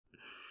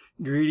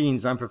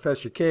Greetings, I'm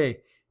Professor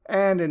K,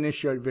 and in this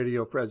short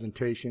video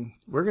presentation,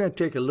 we're going to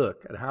take a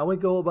look at how we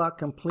go about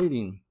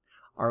completing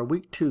our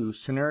Week 2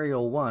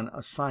 Scenario 1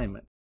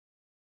 assignment.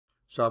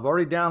 So I've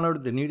already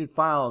downloaded the needed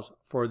files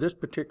for this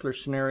particular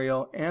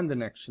scenario and the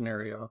next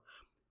scenario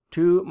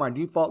to my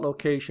default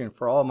location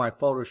for all my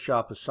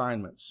Photoshop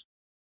assignments.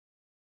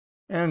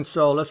 And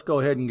so let's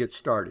go ahead and get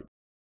started.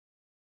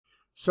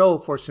 So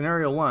for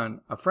Scenario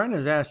 1, a friend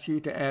has asked you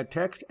to add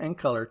text and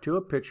color to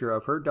a picture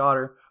of her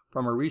daughter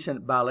from a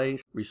recent ballet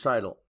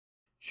recital.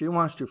 She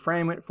wants to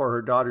frame it for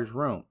her daughter's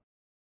room.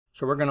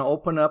 So we're going to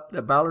open up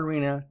the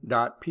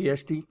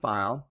ballerina.psd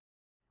file.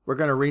 We're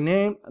going to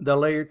rename the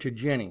layer to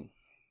Jenny.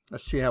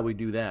 Let's see how we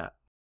do that.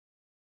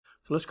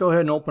 So let's go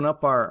ahead and open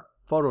up our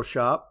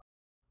Photoshop.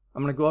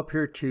 I'm going to go up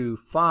here to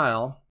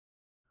File.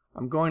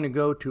 I'm going to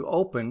go to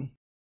Open.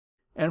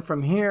 And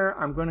from here,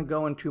 I'm going to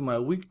go into my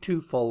Week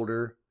 2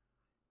 folder.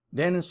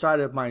 Then inside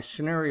of my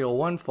Scenario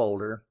 1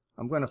 folder,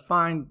 I'm going to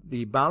find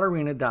the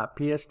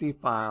ballerina.psd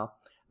file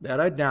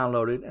that I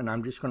downloaded, and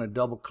I'm just going to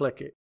double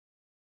click it.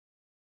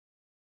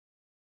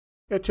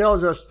 It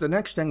tells us the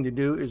next thing to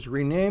do is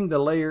rename the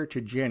layer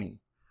to Jenny.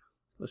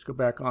 Let's go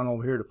back on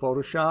over here to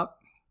Photoshop.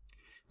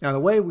 Now the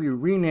way we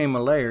rename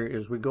a layer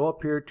is we go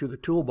up here to the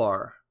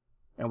toolbar,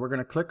 and we're going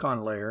to click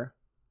on Layer,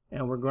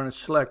 and we're going to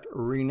select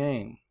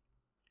Rename.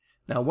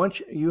 Now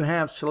once you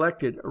have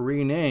selected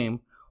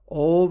Rename,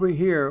 over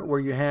here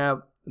where you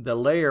have the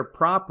layer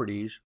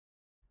properties,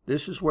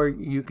 this is where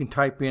you can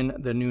type in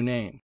the new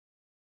name.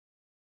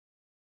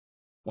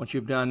 Once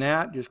you've done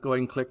that, just go ahead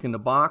and click in the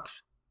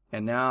box,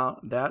 and now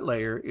that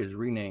layer is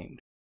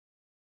renamed.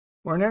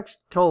 We're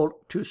next told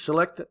to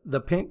select the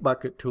paint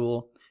bucket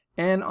tool,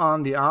 and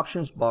on the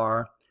options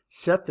bar,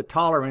 set the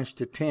tolerance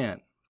to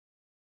 10.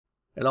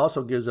 It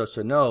also gives us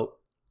a note.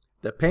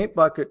 The paint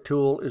bucket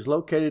tool is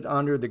located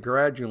under the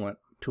gradient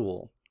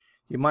tool.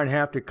 You might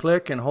have to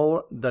click and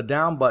hold the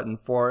down button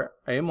for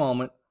a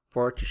moment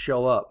for it to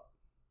show up.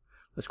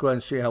 Let's go ahead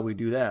and see how we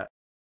do that.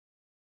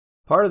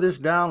 Part of this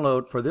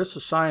download for this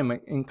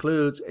assignment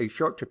includes a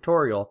short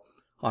tutorial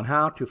on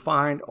how to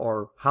find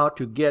or how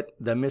to get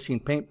the missing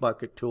paint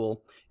bucket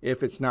tool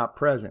if it's not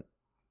present.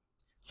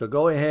 So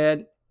go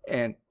ahead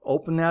and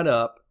open that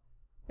up,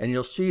 and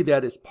you'll see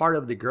that it's part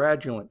of the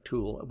gradient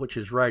tool, which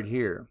is right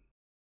here.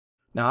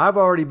 Now I've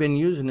already been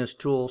using this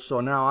tool, so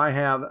now I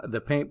have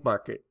the paint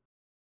bucket.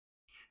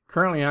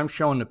 Currently I'm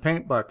showing the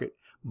paint bucket,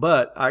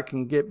 but I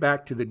can get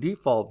back to the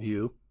default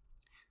view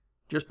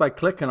just by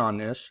clicking on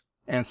this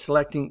and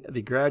selecting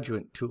the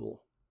gradient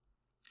tool.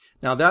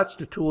 Now that's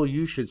the tool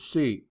you should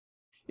see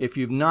if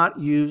you've not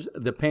used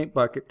the paint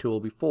bucket tool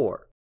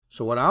before.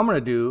 So what I'm going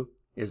to do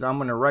is I'm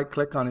going to right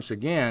click on this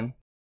again,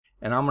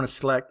 and I'm going to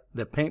select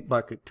the paint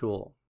bucket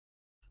tool.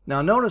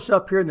 Now notice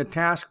up here in the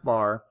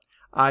taskbar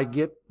I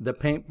get the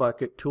paint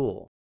bucket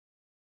tool.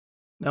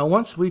 Now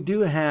once we do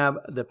have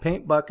the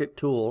paint bucket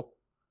tool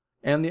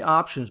and the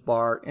options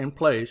bar in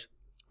place,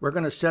 we're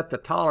going to set the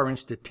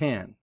tolerance to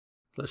 10.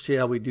 Let's see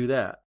how we do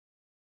that.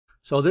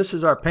 So this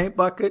is our paint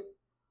bucket,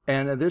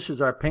 and this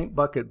is our paint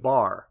bucket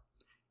bar.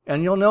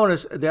 And you'll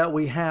notice that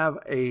we have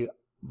a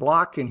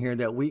block in here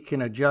that we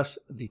can adjust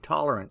the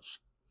tolerance.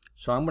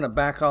 So I'm going to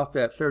back off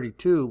that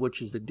 32,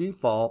 which is the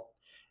default,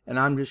 and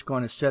I'm just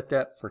going to set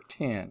that for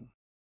 10.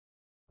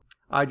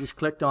 I just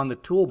clicked on the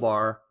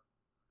toolbar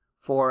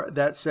for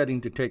that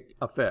setting to take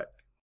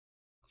effect.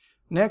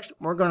 Next,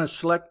 we're going to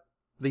select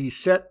the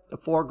Set the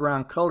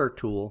Foreground Color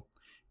tool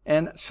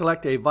and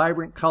select a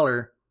vibrant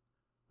color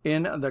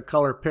in the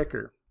color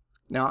picker.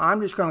 Now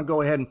I'm just going to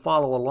go ahead and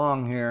follow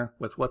along here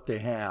with what they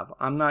have.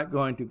 I'm not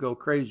going to go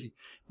crazy,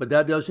 but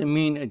that doesn't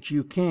mean that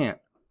you can't.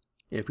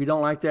 If you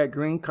don't like that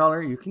green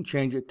color, you can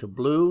change it to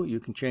blue, you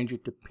can change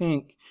it to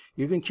pink,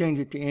 you can change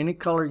it to any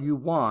color you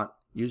want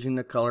using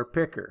the color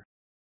picker.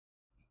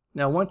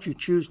 Now once you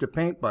choose the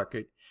paint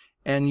bucket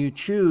and you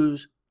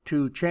choose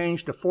to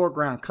change the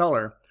foreground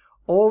color,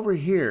 over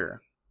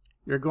here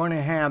you're going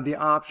to have the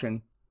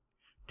option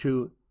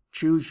to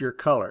choose your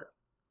color.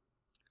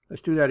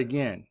 Let's do that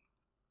again.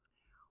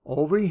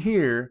 Over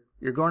here,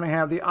 you're going to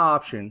have the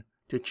option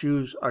to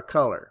choose a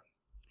color.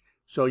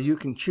 So you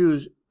can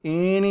choose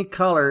any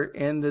color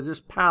in this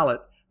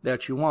palette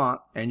that you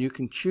want, and you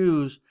can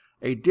choose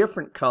a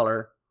different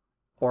color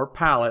or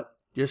palette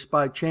just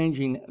by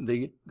changing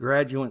the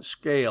gradient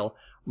scale,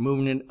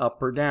 moving it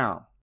up or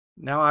down.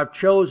 Now I've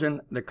chosen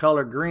the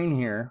color green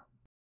here,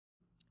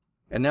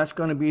 and that's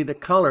going to be the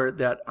color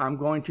that I'm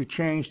going to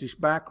change this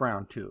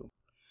background to.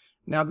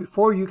 Now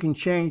before you can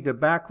change the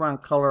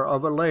background color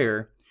of a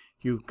layer,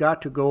 you've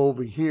got to go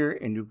over here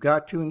and you've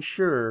got to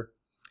ensure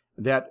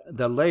that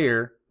the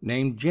layer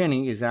named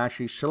Jenny is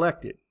actually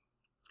selected.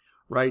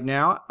 Right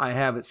now I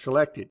have it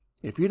selected.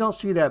 If you don't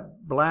see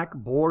that black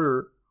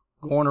border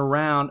going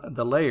around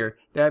the layer,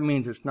 that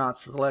means it's not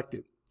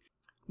selected.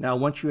 Now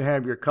once you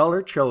have your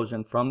color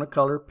chosen from the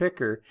color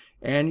picker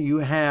and you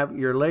have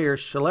your layer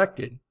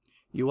selected,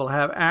 you will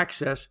have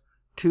access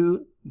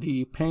to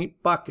the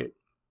paint bucket.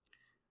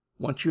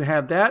 Once you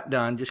have that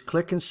done, just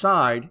click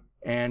inside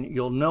and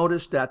you'll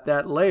notice that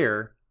that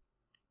layer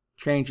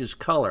changes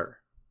color.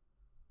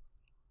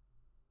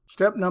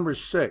 Step number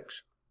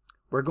 6.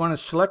 We're going to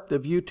select the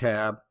View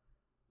tab.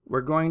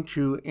 We're going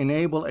to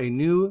enable a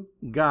new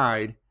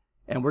guide,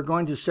 and we're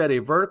going to set a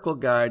vertical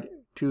guide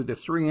to the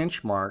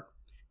 3-inch mark.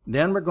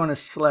 Then we're going to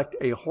select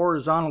a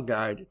horizontal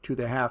guide to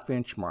the 1/2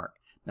 inch mark.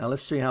 Now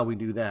let's see how we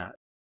do that.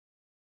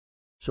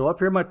 So up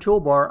here in my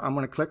toolbar, I'm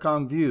going to click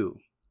on View.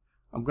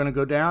 I'm going to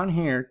go down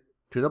here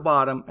to the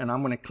bottom, and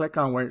I'm going to click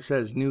on where it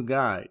says New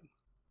Guide.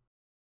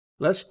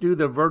 Let's do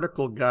the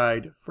vertical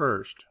guide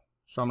first.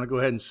 So I'm going to go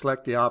ahead and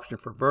select the option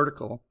for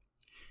vertical,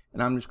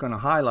 and I'm just going to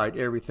highlight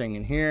everything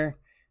in here,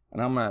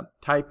 and I'm going to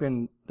type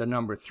in the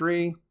number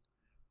 3,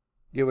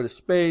 give it a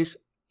space,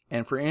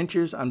 and for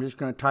inches I'm just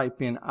going to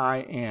type in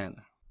IN.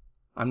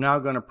 I'm now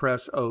going to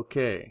press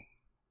OK.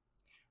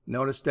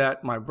 Notice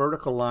that my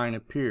vertical line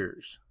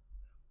appears.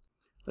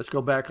 Let's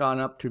go back on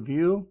up to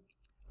View.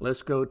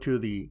 Let's go to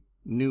the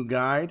New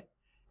Guide,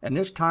 and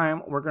this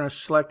time we're going to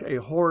select a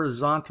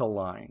horizontal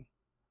line,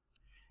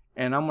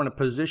 and I'm going to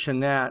position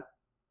that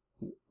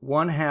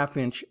 1/2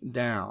 inch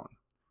down.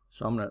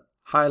 So I'm going to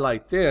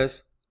highlight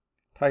this,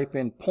 type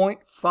in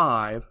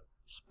 0.5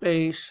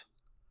 space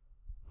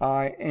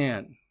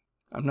IN.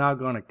 I'm now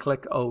going to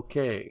click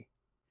OK.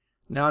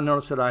 Now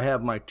notice that I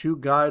have my 2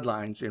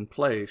 guidelines in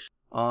place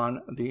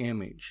on the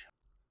image.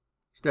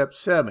 Step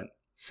 7.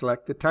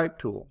 Select the Type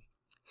tool.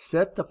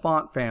 Set the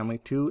font family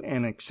to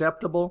an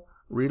acceptable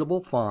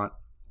readable font,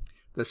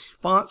 the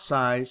font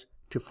size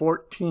to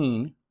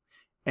 14,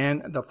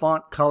 and the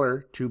font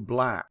color to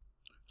black.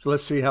 So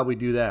let's see how we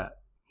do that.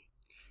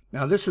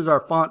 Now this is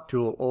our font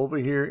tool over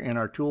here in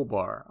our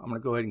toolbar. I'm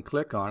going to go ahead and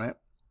click on it.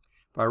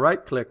 If I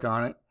right click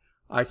on it,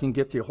 I can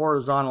get the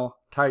horizontal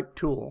Type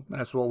tool.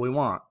 That's what we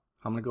want.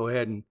 I'm going to go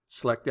ahead and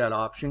select that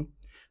option.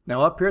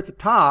 Now up here at the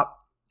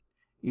top,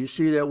 you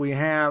see that we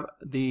have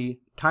the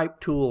Type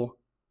tool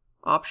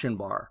option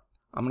bar.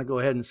 I'm going to go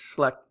ahead and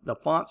select the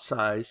font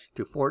size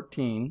to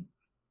 14.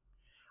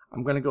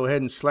 I'm going to go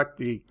ahead and select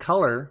the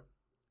color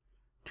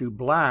to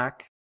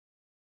black,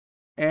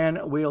 and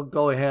we'll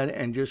go ahead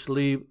and just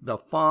leave the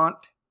font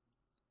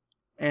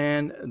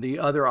and the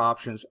other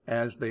options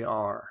as they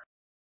are.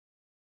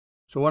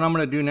 So what I'm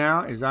going to do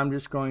now is I'm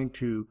just going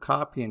to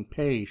copy and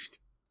paste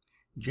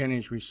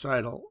Jenny's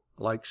recital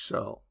like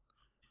so.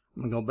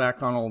 I'm going to go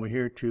back on over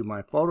here to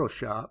my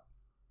Photoshop,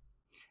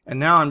 and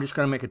now I'm just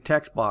going to make a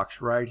text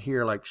box right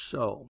here like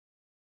so.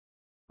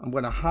 I'm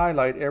going to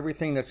highlight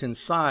everything that's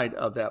inside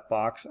of that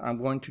box. I'm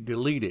going to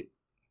delete it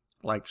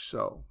like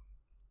so.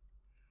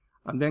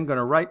 I'm then going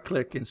to right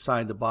click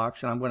inside the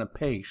box, and I'm going to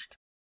paste.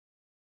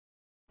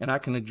 And I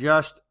can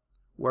adjust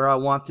where I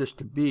want this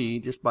to be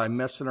just by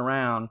messing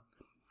around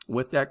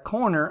with that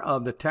corner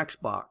of the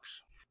text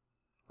box.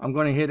 I'm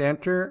going to hit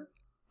enter,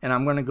 and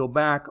I'm going to go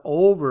back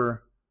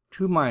over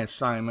to my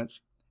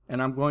assignments,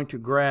 and I'm going to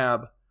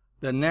grab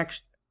the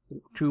next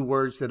 2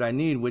 words that I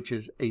need, which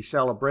is a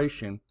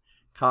celebration.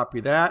 Copy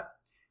that,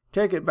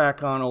 take it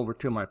back on over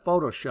to my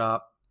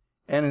Photoshop,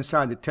 and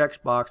inside the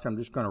text box I'm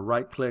just going to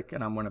right click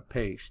and I'm going to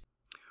paste.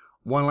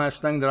 One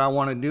last thing that I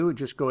want to do is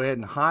just go ahead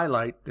and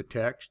highlight the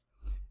text,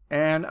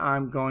 and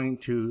I'm going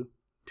to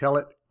tell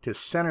it to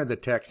center the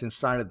text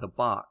inside of the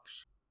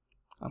box.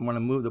 I'm going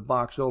to move the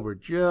box over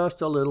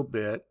just a little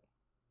bit,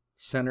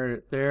 center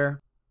it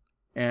there,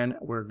 and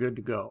we're good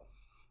to go.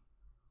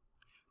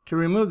 To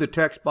remove the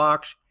text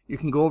box, you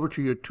can go over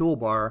to your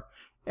toolbar,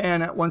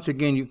 and once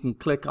again you can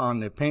click on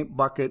the paint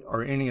bucket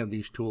or any of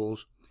these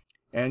tools,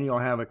 and you'll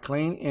have a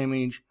clean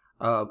image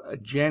of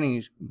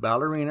Jenny's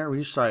ballerina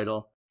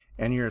recital,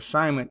 and your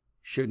assignment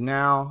should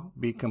now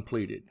be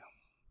completed.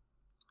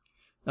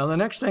 Now the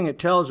next thing it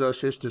tells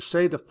us is to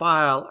save the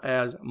file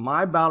as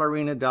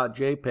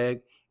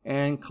myballerina.jpg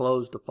and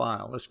close the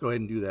file. Let's go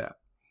ahead and do that.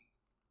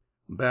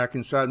 Back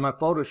inside my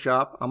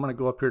Photoshop, I'm going to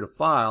go up here to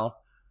File.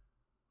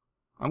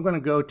 I'm going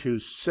to go to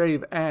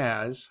Save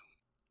As,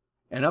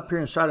 and up here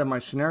inside of my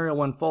Scenario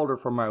 1 folder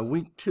for my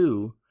week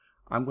 2,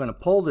 I'm going to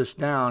pull this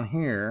down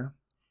here,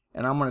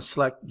 and I'm going to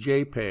select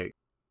JPEG,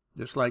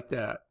 just like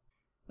that.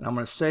 And I'm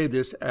going to save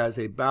this as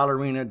a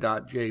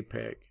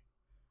ballerina.jpg.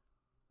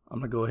 I'm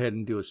going to go ahead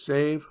and do a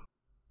save.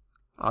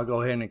 I'll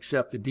go ahead and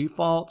accept the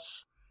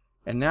defaults.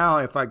 And now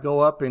if I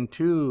go up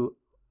into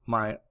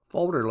my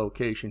folder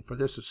location for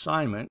this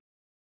assignment,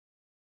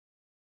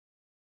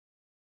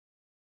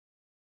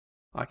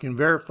 I can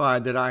verify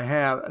that I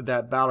have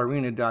that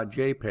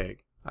ballerina.jpg.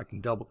 I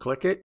can double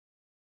click it,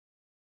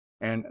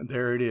 and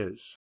there it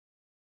is.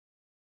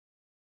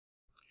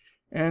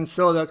 And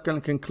so that's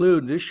going to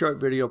conclude this short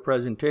video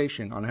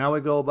presentation on how we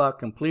go about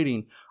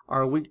completing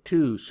our week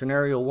 2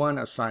 Scenario 1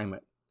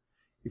 assignment.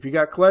 If you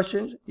got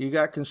questions, you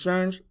got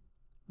concerns,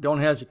 don't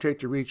hesitate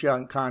to reach out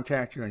and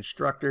contact your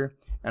instructor,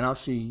 and I'll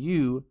see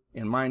you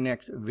in my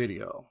next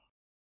video.